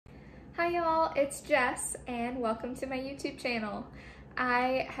Hi y'all, it's Jess and welcome to my YouTube channel.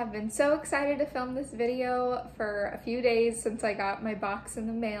 I have been so excited to film this video for a few days since I got my box in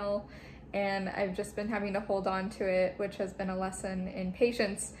the mail, and I've just been having to hold on to it, which has been a lesson in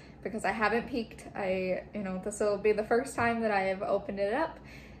patience because I haven't peeked. This will be the first time that I have opened it up,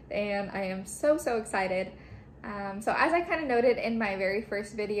 and I am so excited. So as I kind of noted in my very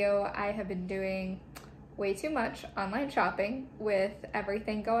first video, I have been doing way too much online shopping with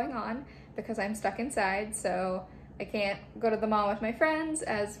everything going on because I'm stuck inside, so I can't go to the mall with my friends,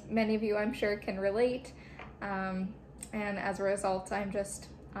 as many of you I'm sure can relate, and as a result I'm just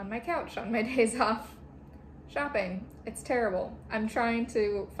on my couch on my days off shopping. It's terrible. I'm trying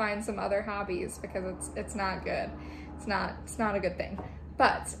to find some other hobbies because it's not good. It's not a good thing.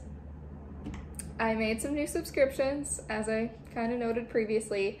 But I made some new subscriptions, as I kind of noted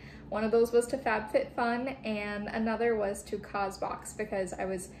previously. One of those was to FabFitFun and another was to Causebox because I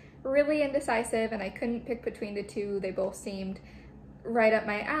was really indecisive and I couldn't pick between the two. They both seemed right up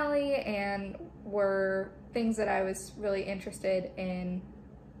my alley and were things that I was really interested in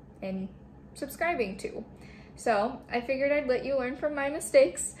subscribing to. So I figured I'd let you learn from my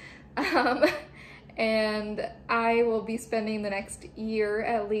mistakes. And I will be spending the next year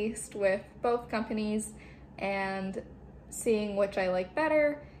at least with both companies and seeing which I like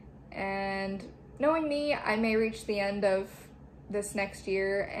better. And knowing me, I may reach the end of this next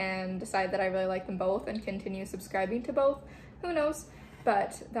year and decide that I really like them both and continue subscribing to both. Who knows?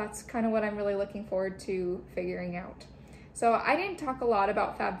 But that's kind of what I'm really looking forward to figuring out. So I didn't talk a lot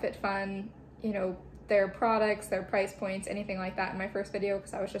about FabFitFun, their products, their price points, anything like that in my first video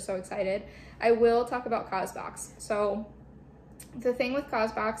because I was just so excited. I will talk about Causebox. So the thing with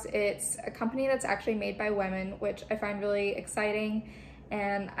Causebox, it's a company that's actually made by women, which I find really exciting,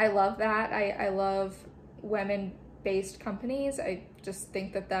 and I love that. I love women-based companies. I just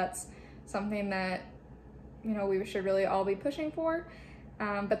think that that's something that we should really all be pushing for.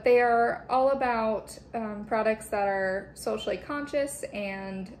 But they are all about products that are socially conscious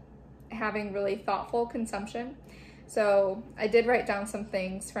and having really thoughtful consumption. So I did write down some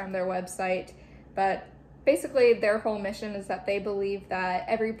things from their website, but basically their whole mission is that they believe that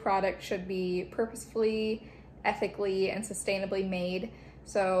every product should be purposefully, ethically, and sustainably made.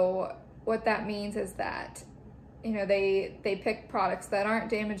 So what that means is that they pick products that aren't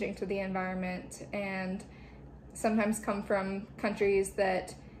damaging to the environment and sometimes come from countries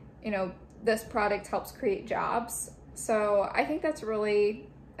that this product helps create jobs. So I think that's really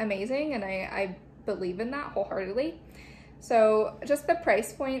amazing, and I believe in that wholeheartedly. So just the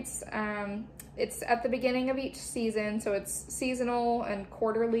price points, it's at the beginning of each season, so it's seasonal and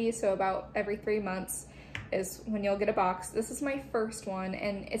quarterly, so about every 3 months is when you'll get a box. This is my first one,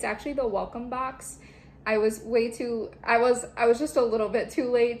 and it's actually the welcome box. I was just a little bit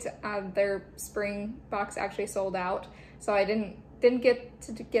too late. Their spring box actually sold out, so I didn't get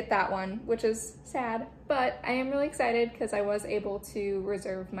to get that one, which is sad, but I am really excited because I was able to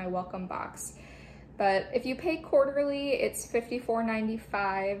reserve my welcome box. But if you pay quarterly, it's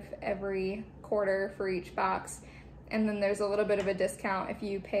 $54.95 every quarter for each box. And then there's a little bit of a discount if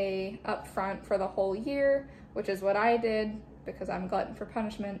you pay upfront for the whole year, which is what I did because I'm a glutton for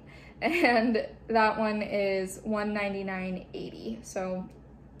punishment. And that one is $199.80, so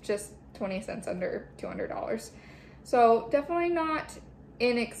just 20 cents under $200. So definitely not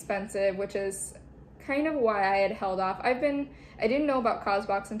inexpensive, which is kind of why I had held off. I didn't know about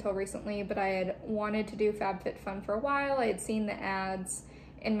Causebox until recently, but I had wanted to do FabFitFun for a while. I had seen the ads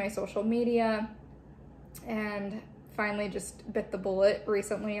in my social media and finally just bit the bullet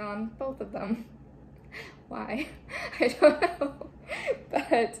recently on both of them. Why? I don't know.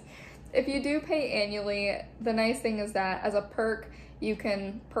 But if you do pay annually, the nice thing is that as a perk, you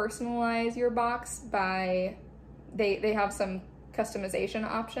can personalize your box by, they have some customization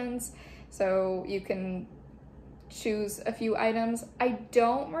options. So you can choose a few items. I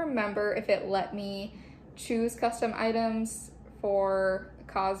don't remember if it let me choose custom items for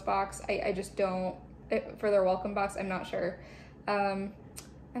Causebox. I just don't, for their welcome box, I'm not sure. And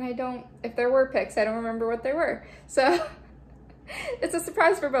if there were picks, I don't remember what they were. So it's a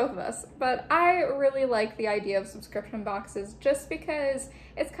surprise for both of us. But I really like the idea of subscription boxes just because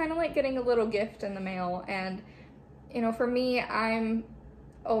it's kind of like getting a little gift in the mail. And for me, I'm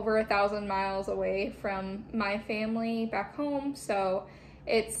over 1,000 miles away from my family back home, so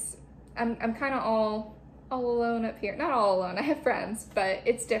I'm kind of all alone up here. Not all alone, I have friends, but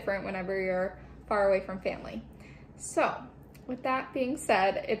it's different whenever you're far away from family. So with that being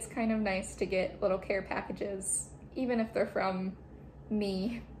said, it's kind of nice to get little care packages, even if they're from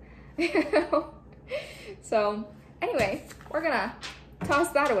me. So anyway, we're gonna toss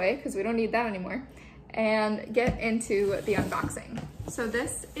that away because we don't need that anymore, and get into the unboxing. So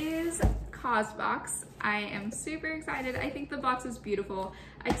this is Causebox. I am super excited. I think the box is beautiful.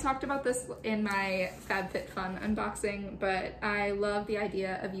 I talked about this in my FabFitFun unboxing, but I love the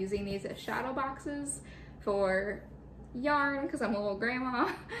idea of using these as shadow boxes for yarn because I'm a little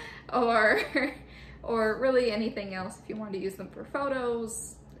grandma, or really anything else if you want to use them for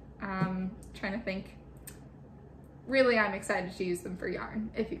photos. Trying to think. Really, I'm excited to use them for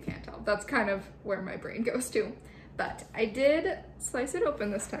yarn, if you can't tell. That's kind of where my brain goes to. But I did slice it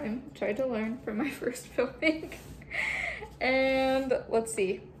open this time. Tried to learn from my first filming. And let's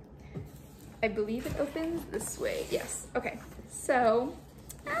see. I believe it opens this way. Yes, okay. So,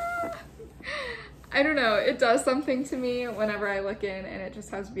 I don't know. It does something to me whenever I look in, and it just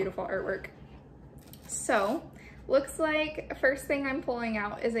has beautiful artwork. So, looks like first thing I'm pulling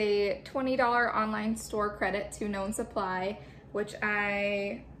out is a $20 online store credit to Known Supply, which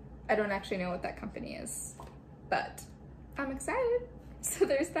I don't actually know what that company is, but I'm excited. So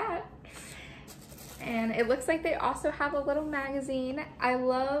there's that. And it looks like they also have a little magazine. I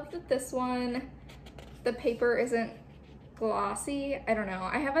love that this one, the paper isn't glossy. I don't know.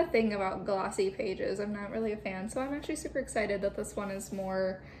 I have a thing about glossy pages. I'm not really a fan. So I'm actually super excited that this one is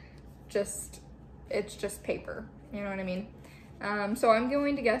more just, it's just paper. You know what I mean? So I'm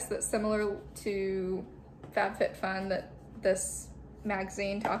going to guess that similar to FabFitFun, that this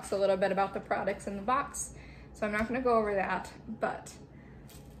magazine talks a little bit about the products in the box. So I'm not gonna go over that, but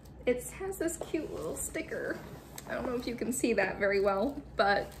it has this cute little sticker. I don't know if you can see that very well,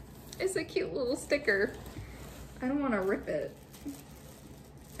 but it's a cute little sticker. I don't wanna rip it.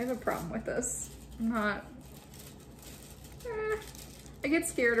 I have a problem with this. I'm not, I get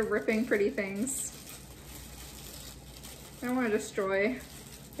scared of ripping pretty things. I don't wanna destroy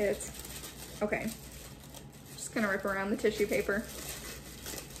it. Okay, just gonna rip around the tissue paper.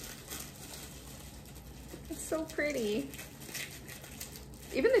 It's so pretty.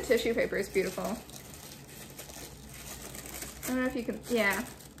 Even the tissue paper is beautiful. I don't know if you can, yeah.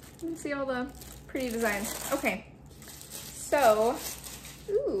 You can see all the pretty designs. Okay, so,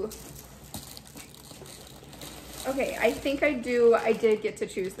 ooh. Okay, I think I did get to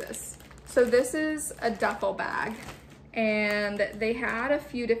choose this. So this is a duffel bag, and they had a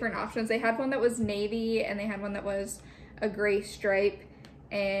few different options. They had one that was navy, and they had one that was a gray stripe,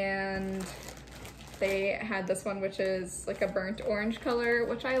 and they had this one which is like a burnt orange color,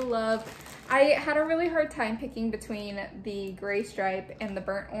 which I love. I had a really hard time picking between the gray stripe and the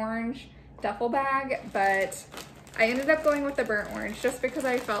burnt orange duffel bag, but I ended up going with the burnt orange just because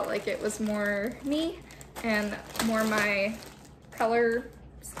I felt like it was more me and more my color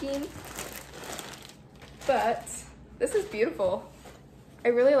scheme. But this is beautiful. I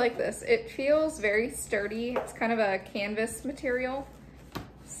really like this. It feels very sturdy. It's kind of a canvas material.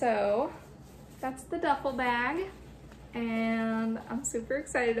 So that's the duffel bag, and I'm super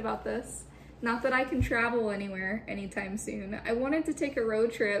excited about this. Not that I can travel anywhere anytime soon. I wanted to take a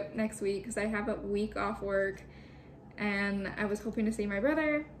road trip next week because I have a week off work, and I was hoping to see my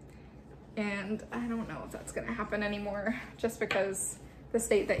brother, and I don't know if that's gonna happen anymore just because the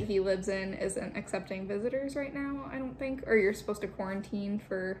state that he lives in isn't accepting visitors right now, I don't think, or you're supposed to quarantine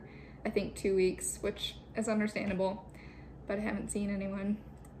for, I think, 2 weeks, which is understandable, but I haven't seen anyone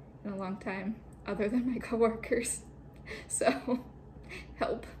in a long time other than my coworkers, so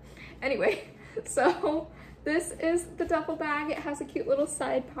help. Anyway, so this is the duffel bag. It has a cute little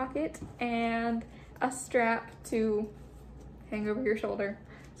side pocket and a strap to hang over your shoulder.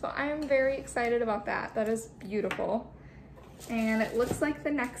 So I am very excited about that. That is beautiful. And it looks like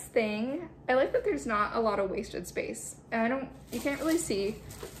the next thing, I like that there's not a lot of wasted space. And you can't really see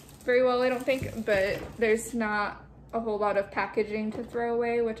very well, I don't think, but there's not a whole lot of packaging to throw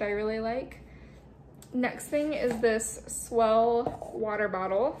away, which I really like. Next thing is this Swell water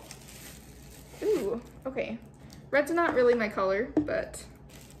bottle. Ooh, okay. Red's not really my color, but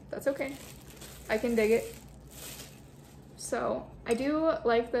that's okay. I can dig it. So I do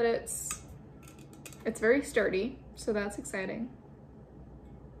like that it's very sturdy, so that's exciting.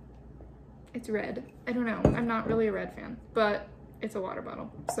 It's red. I don't know, I'm not really a red fan, but it's a water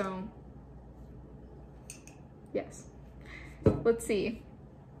bottle, so yes. Let's see.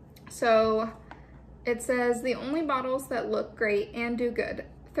 So it says the only bottles that look great and do good.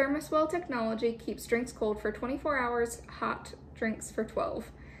 ThermoSwell technology keeps drinks cold for 24 hours, hot drinks for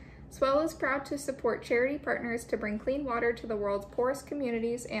 12. Swell is proud to support charity partners to bring clean water to the world's poorest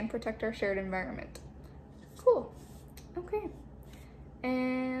communities and protect our shared environment. Cool. Okay.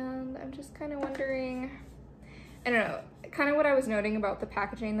 And I'm just kind of wondering, I don't know, kind of what I was noting about the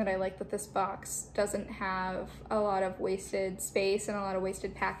packaging, that I like that this box doesn't have a lot of wasted space and a lot of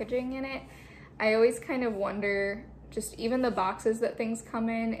wasted packaging in it. I always kind of wonder, just even the boxes that things come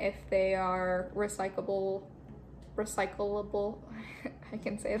in, if they are recyclable, I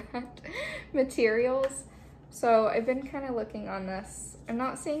can say that, materials. So I've been kind of looking on this. I'm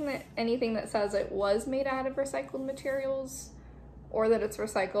not seeing that anything that says it was made out of recycled materials or that it's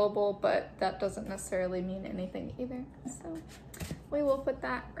recyclable, but that doesn't necessarily mean anything either. So we will put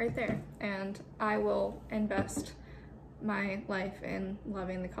that right there, and I will invest my life in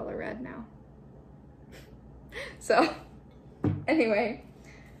loving the color red now. So anyway,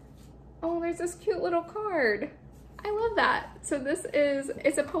 oh, there's this cute little card. I love that. So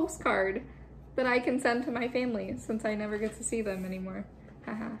it's a postcard that I can send to my family since I never get to see them anymore.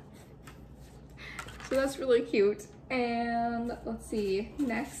 Haha. So that's really cute. And let's see,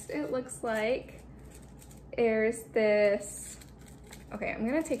 next it looks like there's this, okay, I'm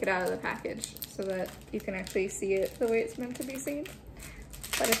gonna take it out of the package so that you can actually see it the way it's meant to be seen.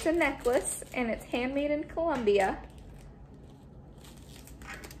 But it's a necklace and it's handmade in Colombia.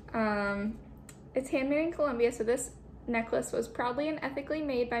 It's handmade in Colombia, so this necklace was proudly and ethically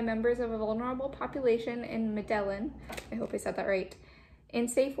made by members of a vulnerable population in Medellin, I hope I said that right, in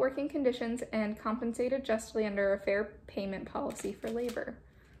safe working conditions and compensated justly under a fair payment policy for labor.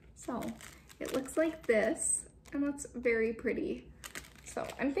 So it looks like this, and that's very pretty. So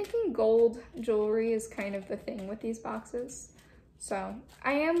I'm thinking gold jewelry is kind of the thing with these boxes. So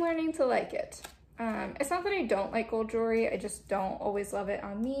I am learning to like it. It's not that I don't like gold jewelry, I just don't always love it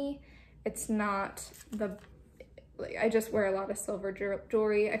on me. It's not the, like, I just wear a lot of silver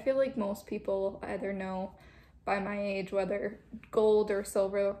jewelry. I feel like most people either know by my age whether gold or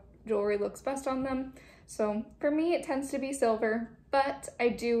silver jewelry looks best on them. So for me, it tends to be silver, but I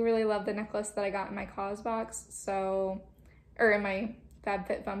do really love the necklace that I got in my Causebox, so, or in my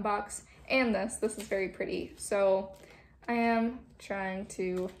FabFitFun box, and this is very pretty. So I am trying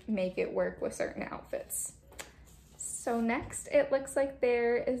to make it work with certain outfits. So next, it looks like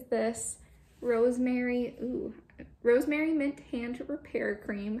there is this rosemary mint hand repair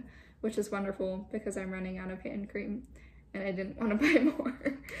cream, which is wonderful because I'm running out of hand cream and I didn't want to buy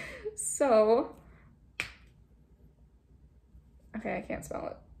more. So, okay, I can't smell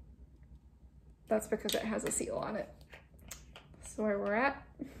it. That's because it has a seal on it. This is where we're at.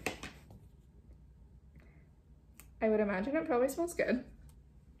 I would imagine it probably smells good.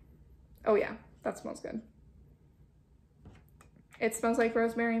 Oh yeah, that smells good. It smells like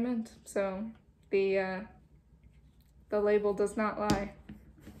rosemary mint, so the label does not lie.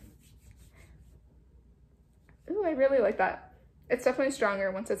 Ooh, I really like that. It's definitely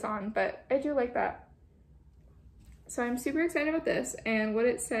stronger once it's on, but I do like that. So I'm super excited about this, and what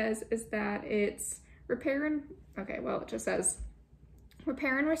it says is that it's it just says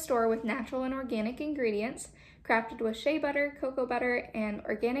repair and restore with natural and organic ingredients, crafted with shea butter, cocoa butter, and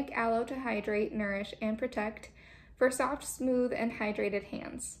organic aloe to hydrate, nourish, and protect for soft, smooth, and hydrated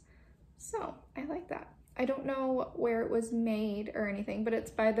hands. So I like that. I don't know where it was made or anything, but it's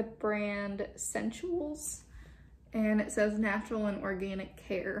by the brand Sensuals, and it says natural and organic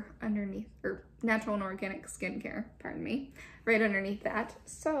care underneath, or natural and organic skincare, pardon me, right underneath that.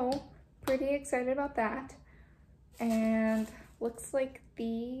 So pretty excited about that. And looks like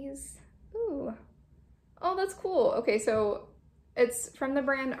these, ooh, oh, that's cool. Okay, so it's from the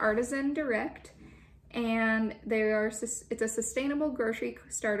brand Artisan Direct, and it's a sustainable grocery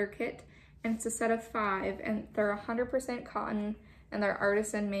starter kit, and it's a set of 5, and they're 100% cotton, and they're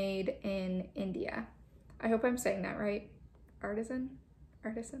artisan made in India. I hope I'm saying that right. Artisan? I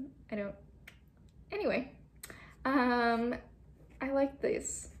don't, anyway. I like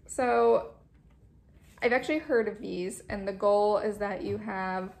these. So I've actually heard of these, and the goal is that you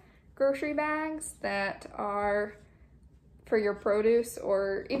have grocery bags that are for your produce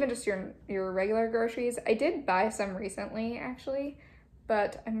or even just your regular groceries. I did buy some recently actually,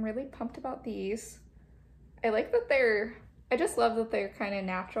 but I'm really pumped about these. I like that I just love that they're kind of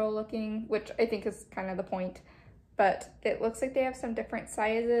natural looking, which I think is kind of the point, but it looks like they have some different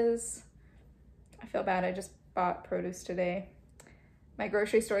sizes. I feel bad, I just bought produce today. My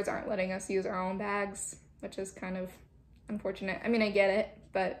grocery stores aren't letting us use our own bags, which is kind of unfortunate. I mean, I get it,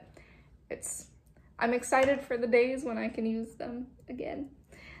 but I'm excited for the days when I can use them again.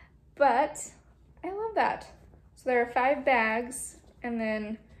 But I love that. So there are 5 bags, and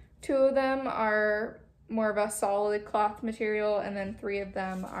then 2 of them are more of a solid cloth material, and then 3 of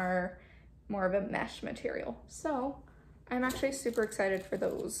them are more of a mesh material. So I'm actually super excited for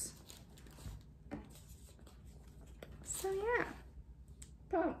those. So yeah,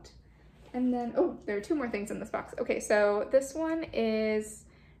 pumped. And then, oh, there are two more things in this box. Okay, so this one is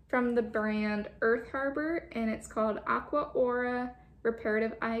from the brand Earth Harbor, and it's called Aqua Aura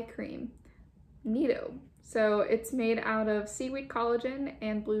Reparative Eye Cream. Neato. So it's made out of seaweed collagen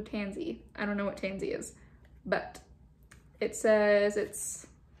and blue tansy. I don't know what tansy is, but it says it's,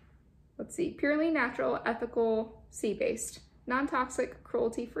 let's see, purely natural, ethical, sea-based, non-toxic,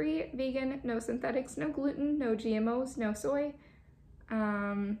 cruelty-free, vegan, no synthetics, no gluten, no GMOs, no soy,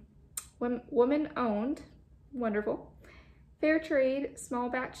 woman-owned, wonderful, fair trade, small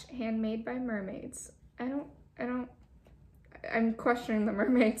batch, handmade by mermaids. I'm questioning the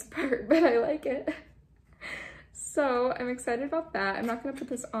mermaids part, but I like it. So I'm excited about that. I'm not gonna put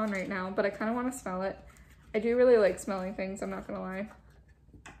this on right now, but I kind of want to smell it. I do really like smelling things, I'm not gonna lie.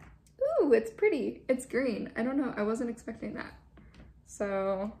 Ooh, it's pretty. It's green. I don't know, I wasn't expecting that.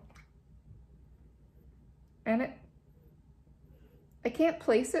 So, and I can't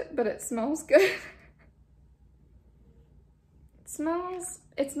place it, but it smells good. It smells,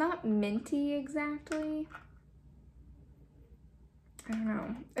 it's not minty exactly. I don't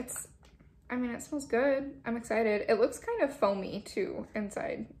know. I mean, it smells good. I'm excited. It looks kind of foamy too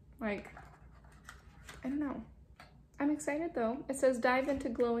inside. Like, I don't know. I'm excited though. It says dive into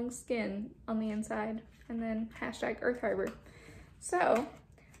glowing skin on the inside and then hashtag Earth Harbor. So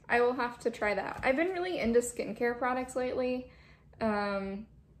I will have to try that. I've been really into skincare products lately.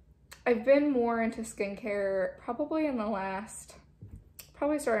 I've been more into skincare probably in the last,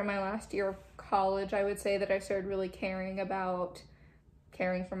 probably started my last year of college. I would say that I started really caring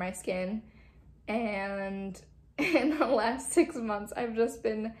for my skin. And in the last 6 months, I've just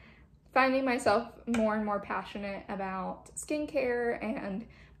been finding myself more and more passionate about skincare and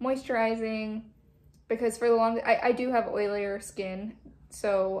moisturizing, because for the longest, I do have oilier skin,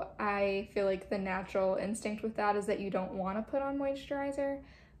 so I feel like the natural instinct with that is that you don't want to put on moisturizer,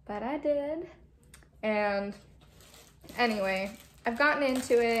 but I did. And anyway, I've gotten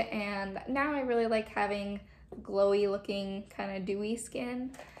into it, and now I really like having glowy looking kind of dewy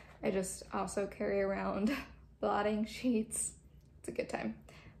skin. I just also carry around blotting sheets. It's a good time.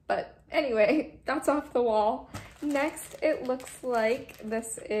 But anyway, that's off the wall. Next, it looks like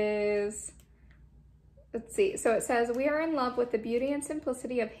this is, let's see. So it says, we are in love with the beauty and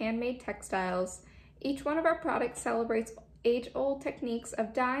simplicity of handmade textiles. Each one of our products celebrates age-old techniques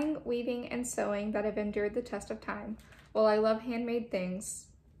of dyeing, weaving, and sewing that have endured the test of time. Well, I love handmade things,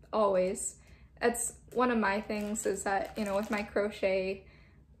 always. That's one of my things, is that, you know, with my crochet,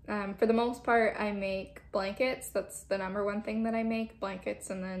 for the most part, I make blankets. That's the #1 thing that I make, blankets,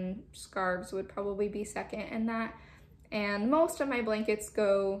 and then scarves would probably be second in that. And most of my blankets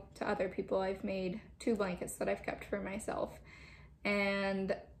go to other people. I've made 2 blankets that I've kept for myself.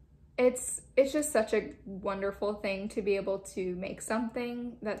 And it's just such a wonderful thing to be able to make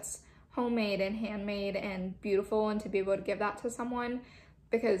something that's homemade and handmade and beautiful, and to be able to give that to someone,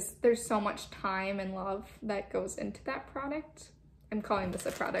 because there's so much time and love that goes into that product. I'm calling this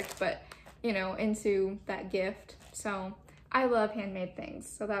a product, but you know, into that gift. So I love handmade things,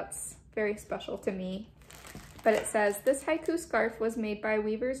 so that's very special to me. But it says, this haiku scarf was made by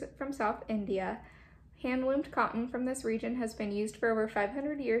weavers from South India. Hand-loomed cotton from this region has been used for over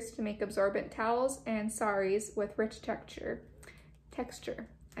 500 years to make absorbent towels and saris with rich texture.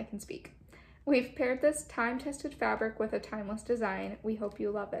 I can speak. We've paired this time-tested fabric with a timeless design. We hope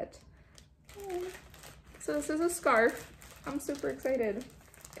you love it. So this is a scarf. I'm super excited.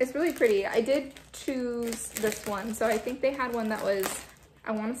 It's really pretty. I did choose this one. So I think they had one that was,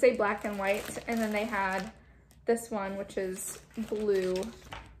 I want to say black and white, and then they had this one, which is blue.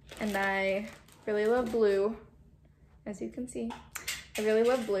 And I really love blue, as you can see. I really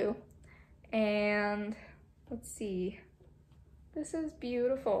love blue. And let's see. This is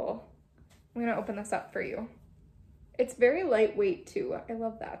beautiful. I'm gonna open this up for you. It's very lightweight too. I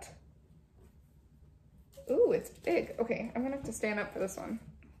love that. Ooh, it's big. Okay, I'm gonna have to stand up for this one.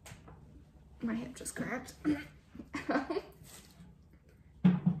 My hip just cracked.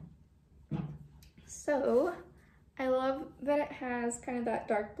 So, I love that it has kind of that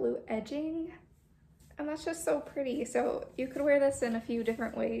dark blue edging, and that's just so pretty. So you could wear this in a few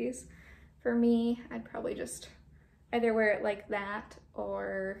different ways. For me, I'd probably just either wear it like that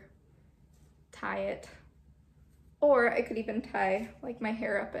or tie it, or I could even tie like my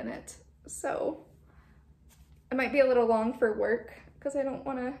hair up in it. So it might be a little long for work because I don't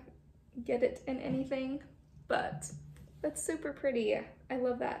want to get it in anything, but that's super pretty. I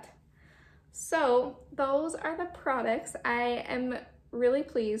love that. So those are the products. I am really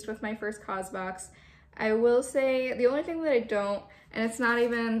pleased with my first Causebox. I will say the only thing that I don't, and it's not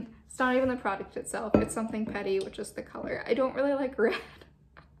even the product itself, it's something petty, which is the color. I don't really like red.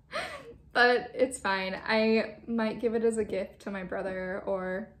 but it's fine. I might give it as a gift to my brother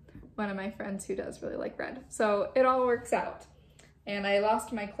or one of my friends who does really like red. So it all works out. And I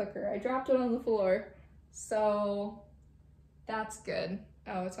lost my clicker. I dropped it on the floor, so that's good.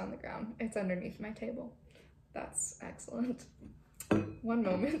 Oh, it's on the ground. It's underneath my table. That's excellent. One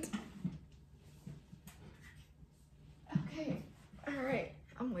moment. Okay, all right.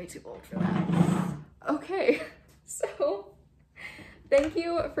 I'm way too old for that. Okay, so thank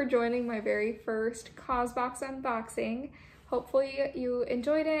you for joining my very first Causebox unboxing. Hopefully you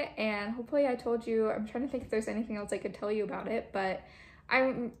enjoyed it, and hopefully I told you, I'm trying to think if there's anything else I could tell you about it, but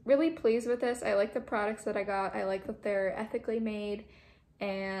I'm really pleased with this. I like the products that I got. I like that they're ethically made,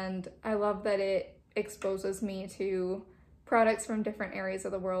 and I love that it exposes me to products from different areas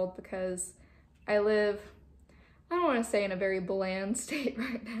of the world, because I live, I don't want to say in a very bland state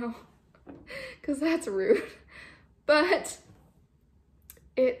right now, because that's rude, but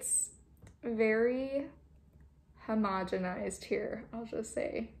it's very homogenized here, I'll just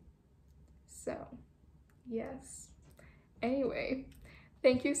say. So, yes. Anyway,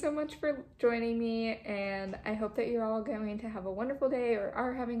 thank you so much for joining me, and I hope that you're all going to have a wonderful day or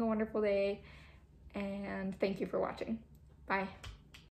are having a wonderful day, and thank you for watching. Bye.